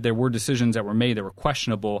there were decisions that were made that were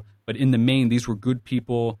questionable, but in the main, these were good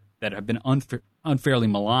people that have been unfairly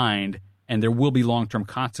maligned. And there will be long-term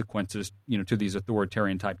consequences, to these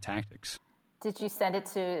authoritarian-type tactics. Did you send it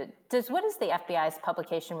to? What is the FBI's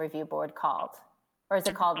Publication Review Board called, or is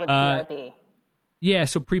it called with PRB? Yeah,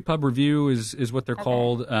 so pre-pub review is what they're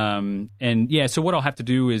called. So what I'll have to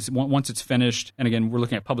do is once it's finished, and again, we're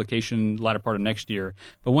looking at publication latter part of next year.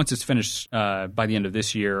 But once it's finished by the end of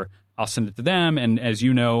this year, I'll send it to them. And as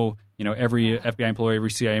every FBI employee,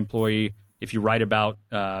 every CIA employee, if you write about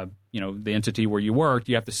the entity where you worked,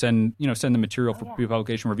 you have to send the material for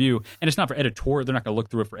pre-publication review. And it's not for editorial. They're not going to look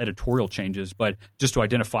through it for editorial changes, but just to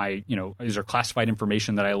identify, is there classified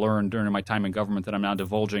information that I learned during my time in government that I'm now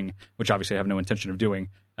divulging, which obviously I have no intention of doing.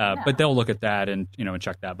 But they'll look at that and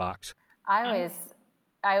check that box. I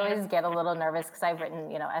always get a little nervous because I've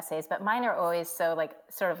written, essays, but mine are always so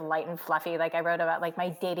sort of light and fluffy. Like I wrote about my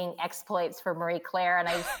dating exploits for Marie Claire, and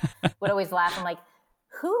I would always laugh. I'm like,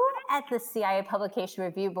 who at the CIA Publication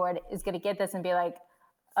Review Board is going to get this and be like,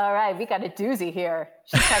 all right, we got a doozy here.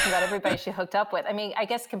 She's talking about everybody she hooked up with. I mean, I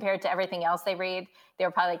guess compared to everything else they read, they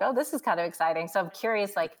were probably like, oh, this is kind of exciting. So I'm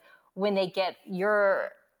curious, when they get your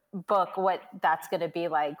book, what that's going to be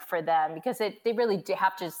like for them, because they really do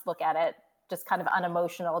have to just look at it just kind of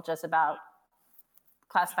unemotional, just about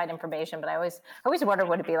classified information. But I always wonder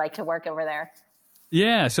what it'd be like to work over there.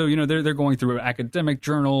 Yeah, so they're going through academic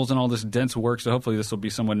journals and all this dense work, so hopefully this will be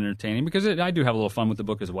somewhat entertaining, because I do have a little fun with the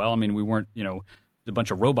book as well. I mean, we weren't a bunch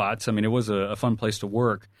of robots. I mean, it was a fun place to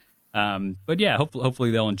work. But yeah,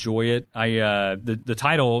 hopefully they'll enjoy it. The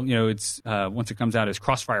title, it's once it comes out, is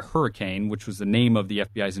Crossfire Hurricane, which was the name of the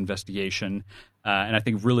FBI's investigation, and I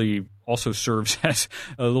think really also serves as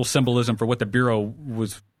a little symbolism for what the Bureau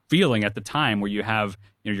was feeling at the time, where you have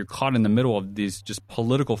you're caught in the middle of these just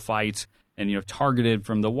political fights, and targeted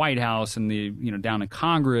from the White House and the down in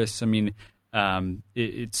Congress. I mean,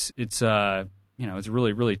 it's a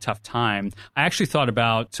really, really tough time. I actually thought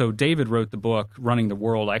about, so David wrote the book, Running the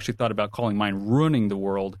World. I actually thought about calling mine Ruining the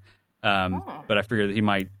World, but I figured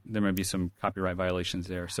there might be some copyright violations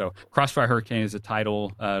there. So Crossfire Hurricane is the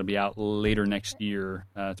title. It'll be out later next year.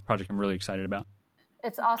 It's a project I'm really excited about.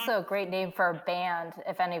 It's also a great name for a band,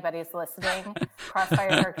 if anybody's listening.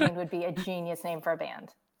 Crossfire Hurricane would be a genius name for a band.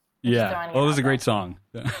 Yeah, well, it was a great song.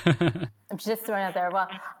 I'm just throwing it out there. Well,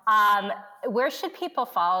 where should people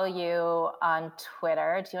follow you on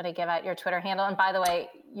Twitter? Do you want to give out your Twitter handle? And by the way,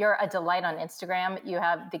 you're a delight on Instagram. You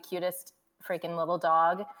have the cutest freaking little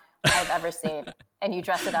dog I've ever seen. And you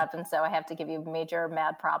dress it up, and so I have to give you major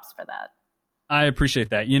mad props for that. I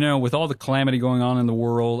appreciate that. With all the calamity going on in the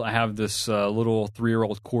world, I have this little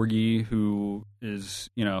 3-year-old corgi who is,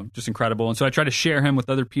 just incredible. And so I try to share him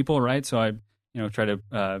with other people, right? So I try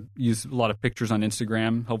to use a lot of pictures on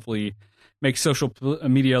Instagram, hopefully make social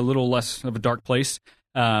media a little less of a dark place.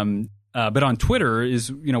 But on Twitter is,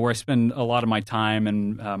 where I spend a lot of my time,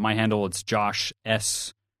 and my handle, it's Josh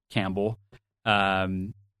S. Campbell.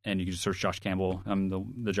 And you can just search Josh Campbell. I'm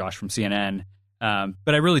the Josh from CNN.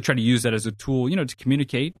 But I really try to use that as a tool, to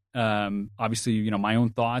communicate, obviously, my own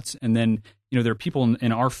thoughts. And then, there are people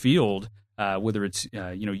in our field, whether it's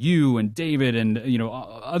you and David and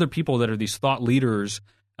other people that are these thought leaders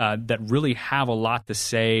that really have a lot to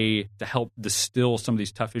say to help distill some of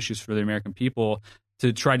these tough issues for the American people,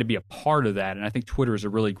 to try to be a part of that. And I think Twitter is a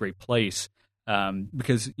really great place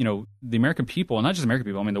because the American people, and not just American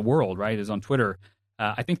people, I mean the world, right, is on Twitter.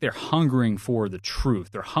 I think they're hungering for the truth.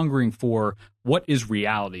 They're hungering for what is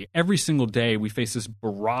reality. Every single day we face this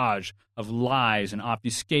barrage of lies and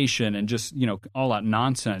obfuscation and just all out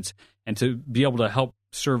nonsense. And to be able to help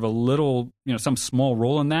serve a little, some small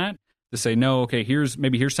role in that, to say, no, okay, here's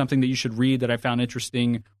something that you should read that I found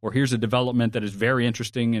interesting, or here's a development that is very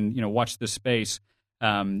interesting, and, watch this space,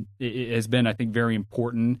 it has been, I think, very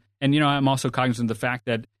important. And, I'm also cognizant of the fact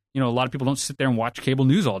that, a lot of people don't sit there and watch cable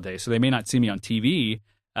news all day, so they may not see me on TV,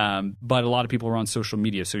 but a lot of people are on social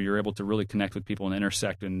media, so you're able to really connect with people and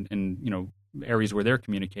intersect in areas where they're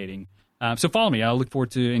communicating. So follow me. I look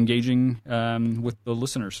forward to engaging with the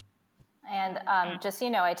listeners. And just so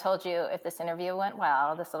you know, I told you if this interview went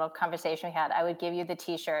well, this little conversation we had, I would give you the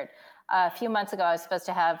T-shirt. A few months ago, I was supposed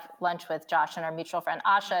to have lunch with Josh and our mutual friend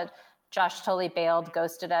Asha. Josh totally bailed,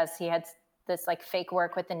 ghosted us. He had this fake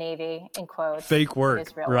work with the Navy, in quotes. Fake work,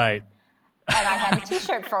 right. And I had a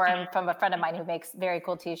T-shirt for him from a friend of mine who makes very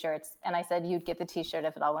cool T-shirts. And I said, you'd get the T-shirt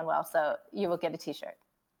if it all went well. So you will get a T-shirt.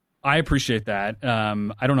 I appreciate that.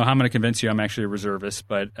 I don't know how I'm going to convince you I'm actually a reservist,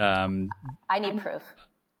 but... I need proof.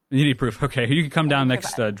 You need proof. Okay, you can come down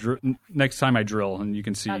next time I drill, and you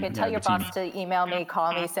can see. Okay, tell your boss to email me,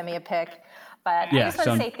 call me, send me a pic. But I just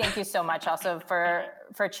want to say thank you so much also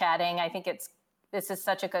for chatting. I think this is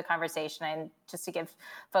such a good conversation, and just to give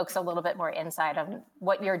folks a little bit more insight on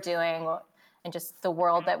what you're doing and just the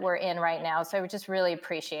world that we're in right now. So I would just really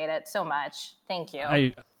appreciate it so much. Thank you.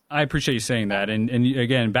 I appreciate you saying that. And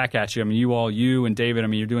again, back at you. I mean, you and David, I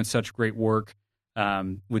mean, you're doing such great work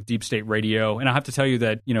with Deep State Radio. And I have to tell you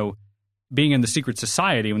that, being in the secret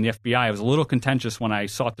society when the FBI was a little contentious when I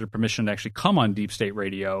sought their permission to actually come on Deep State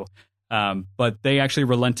Radio. But they actually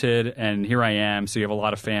relented, and here I am. So you have a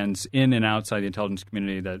lot of fans in and outside the intelligence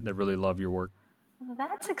community that really love your work. Well,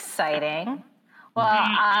 that's exciting. Well,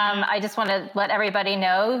 I just want to let everybody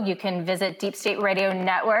know you can visit Deep State Radio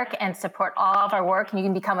Network and support all of our work. You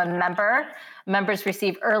can become a member. Members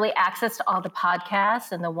receive early access to all the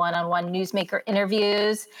podcasts and the one-on-one newsmaker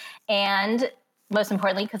interviews. And most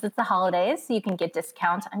importantly, because it's the holidays, you can get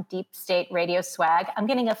discounts on Deep State Radio swag. I'm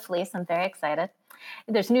getting a fleece. I'm very excited.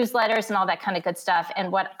 There's newsletters and all that kind of good stuff.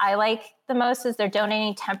 And what I like the most is they're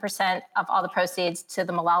donating 10% of all the proceeds to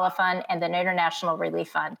the Malala Fund and the International Relief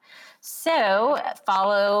Fund. So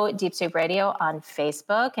follow Deep State Radio on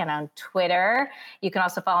Facebook and on Twitter. You can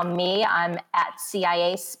also follow me. I'm at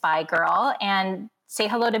CIA Spy Girl. And say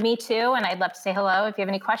hello to me too. And I'd love to say hello. If you have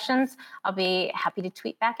any questions, I'll be happy to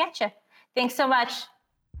tweet back at you. Thanks so much.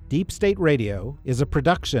 Deep State Radio is a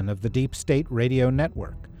production of the Deep State Radio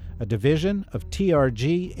Network, a division of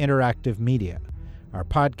TRG Interactive Media. Our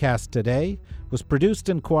podcast today was produced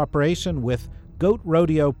in cooperation with Goat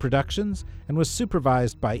Rodeo Productions and was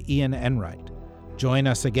supervised by Ian Enright. Join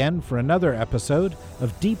us again for another episode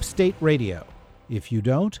of Deep State Radio. If you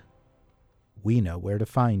don't, we know where to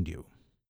find you.